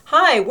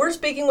Hi, we're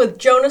speaking with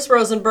Jonas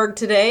Rosenberg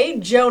today.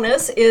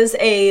 Jonas is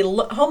a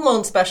home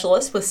loan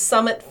specialist with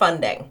Summit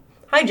Funding.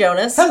 Hi,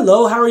 Jonas.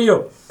 Hello, how are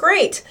you?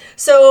 Great.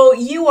 So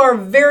you are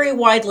very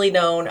widely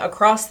known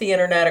across the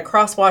internet,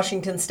 across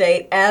Washington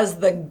State, as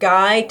the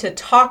guy to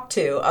talk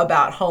to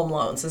about home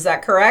loans. Is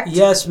that correct?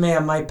 Yes,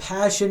 ma'am. My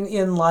passion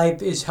in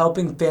life is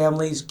helping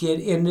families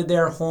get into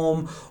their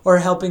home or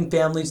helping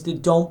families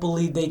that don't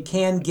believe they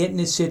can get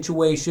in a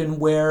situation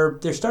where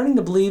they're starting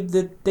to believe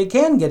that they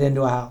can get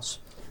into a house.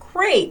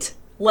 Great.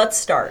 Let's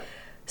start.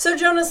 So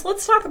Jonas,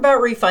 let's talk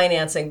about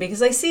refinancing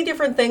because I see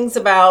different things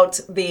about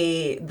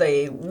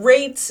the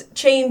rates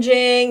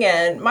changing,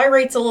 and my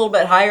rate's a little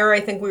bit higher. I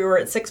think we were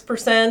at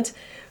 6%.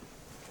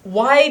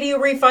 Why do you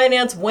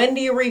refinance? When do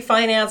you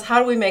refinance?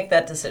 How do we make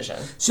that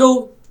decision?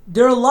 So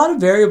there are a lot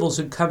of variables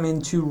that come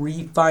into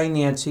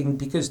refinancing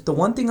because the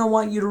one thing I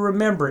want you to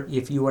remember,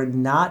 if you are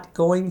not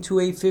going to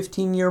a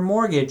 15-year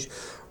mortgage,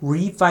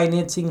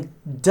 refinancing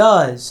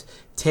does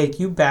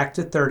take you back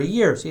to 30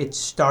 years. It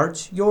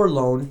starts your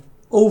loan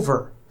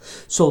over.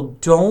 So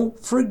don't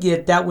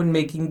forget that when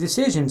making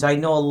decisions. I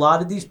know a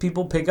lot of these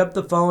people pick up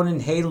the phone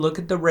and, hey, look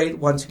at the rate.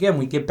 Once again,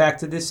 we get back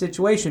to this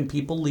situation.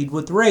 People lead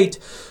with rate,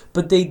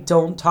 but they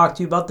don't talk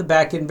to you about the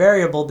back-end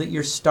variable that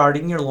you're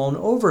starting your loan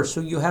over. So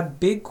you have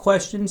big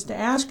questions to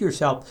ask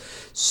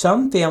yourself.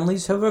 Some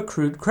families have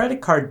accrued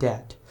credit card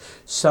debt.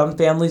 Some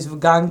families have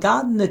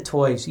gotten the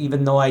toys,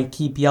 even though I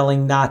keep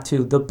yelling not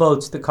to, the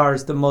boats, the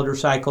cars, the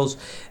motorcycles,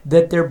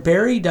 that they're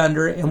buried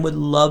under and would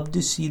love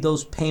to see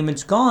those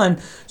payments gone.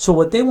 So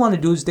what they want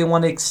to do is they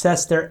want to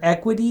access their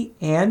equity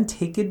and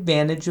take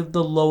advantage of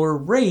the lower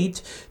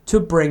rate to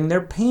bring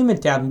their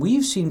payment down.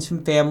 We've seen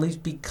some families,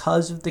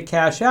 because of the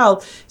cash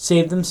out,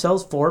 save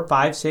themselves $400,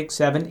 $500,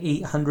 $600,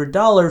 $700,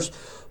 $800.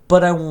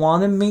 But I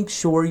want to make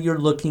sure you're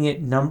looking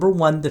at, number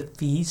one, the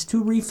fees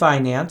to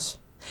refinance,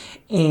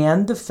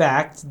 and the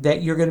fact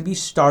that you're going to be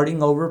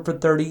starting over for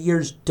 30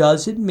 years.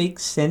 Does it make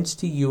sense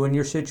to you and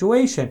your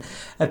situation?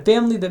 A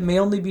family that may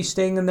only be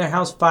staying in their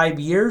house 5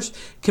 years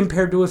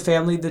compared to a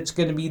family that's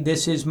going to be,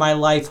 this is my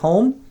life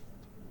home,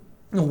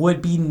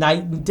 would be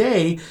night and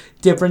day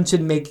difference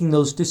in making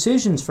those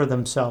decisions for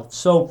themselves.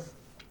 So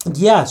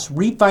yes,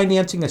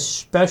 refinancing,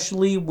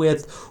 especially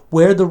with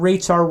where the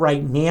rates are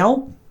right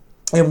now,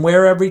 and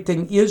where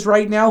everything is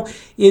right now,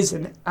 is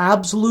an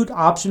absolute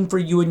option for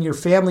you and your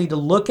family to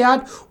look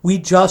at. We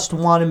just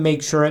want to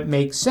make sure it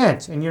makes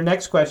sense. And your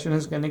next question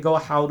is going to go,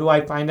 how do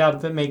I find out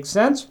if it makes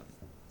sense?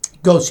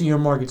 Go see your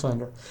mortgage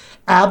lender.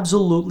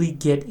 Absolutely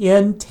get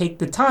in, take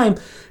the time,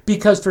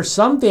 because for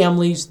some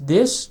families,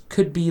 this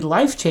could be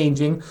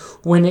life-changing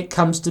when it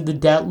comes to the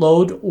debt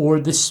load or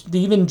this,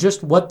 even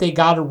just what they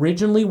got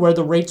originally, where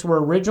the rates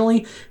were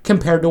originally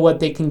compared to what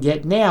they can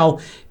get now.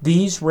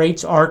 These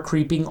rates are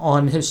creeping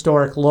on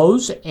historic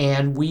lows,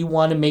 and we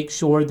want to make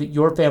sure that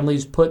your family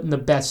is put in the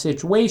best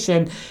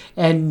situation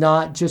and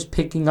not just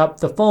picking up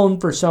the phone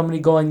for somebody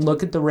going,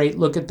 look at the rate,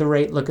 look at the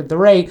rate, look at the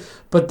rate,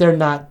 but they're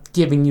not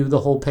giving you the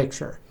whole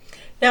picture.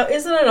 Now,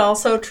 isn't it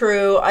also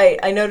true,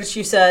 I noticed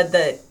you said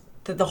that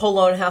the whole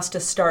loan has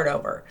to start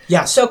over.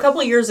 Yes. So a couple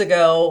of years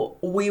ago,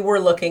 we were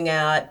looking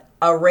at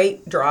a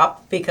rate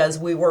drop because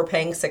we were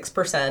paying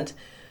 6%.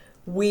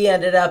 We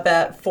ended up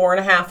at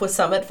 4.5% with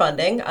Summit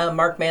Funding.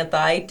 Mark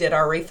Manthai did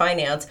our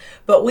refinance,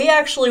 but we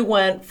actually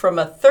went from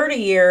a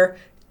 30-year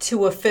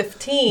to a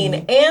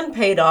 15 and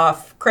paid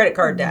off credit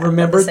card debt.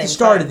 Remember at the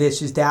start time. of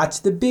this is that's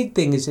the big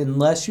thing, is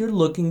unless you're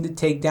looking to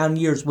take down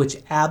years, which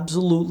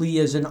absolutely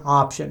is an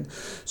option.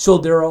 So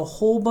there are a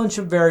whole bunch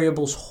of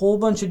variables, whole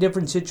bunch of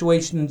different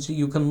situations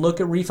you can look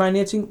at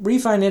refinancing.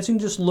 Refinancing,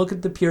 just look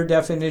at the pure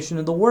definition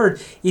of the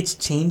word. It's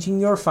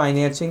changing your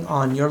financing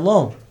on your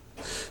loan.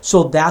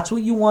 So that's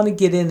what you want to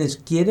get in, is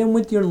get in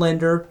with your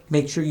lender.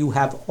 Make sure you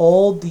have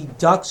all the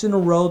ducks in a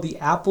row, the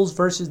apples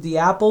versus the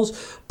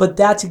apples. But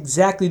that's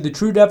exactly the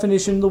true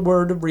definition of the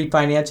word of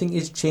refinancing,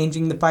 is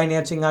changing the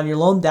financing on your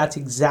loan. That's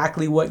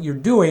exactly what you're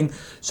doing.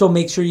 So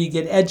make sure you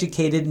get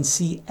educated and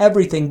see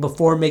everything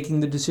before making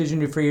the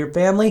decision for your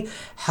family.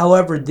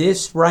 However,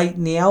 this right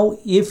now,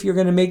 if you're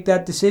going to make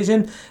that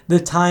decision,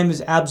 the time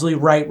is absolutely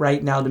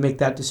right now to make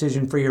that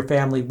decision for your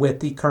family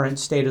with the current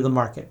state of the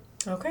market.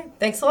 Okay.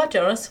 Thanks a lot,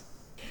 Jonas.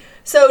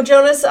 So,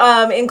 Jonas,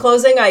 in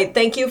closing, I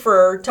thank you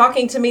for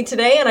talking to me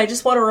today, and I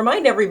just want to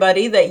remind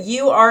everybody that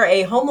you are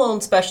a home loan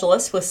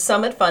specialist with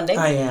Summit Funding.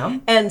 I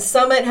am. And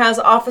Summit has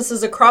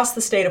offices across the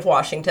state of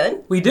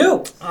Washington. We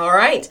do. All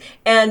right.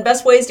 And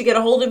best ways to get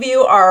a hold of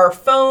you are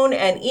phone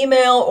and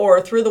email or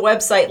through the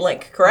website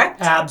link,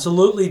 correct?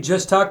 Absolutely.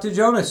 Just talk to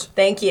Jonas.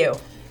 Thank you.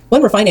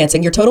 When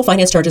refinancing, your total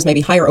finance charges may be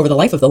higher over the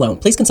life of the loan.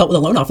 Please consult with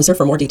a loan officer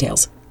for more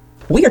details.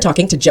 We are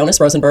talking to Jonas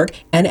Rosenberg,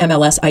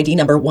 NMLS ID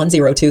number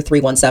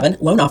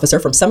 102317, loan officer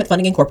from Summit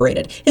Funding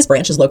Incorporated. His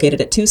branch is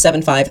located at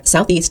 275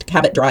 Southeast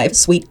Cabot Drive,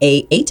 Suite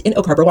A8 in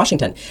Oak Harbor,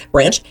 Washington.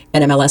 Branch,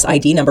 NMLS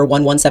ID number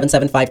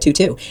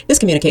 1177522. This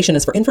communication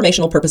is for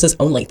informational purposes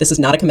only. This is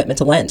not a commitment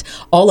to lend.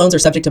 All loans are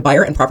subject to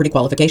buyer and property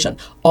qualification.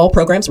 All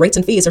programs, rates,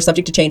 and fees are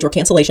subject to change or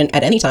cancellation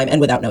at any time and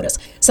without notice.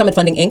 Summit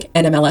Funding Inc.,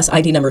 NMLS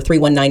ID number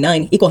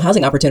 3199, Equal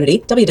Housing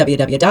Opportunity,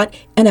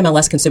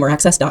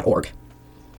 www.nmlsconsumeraccess.org.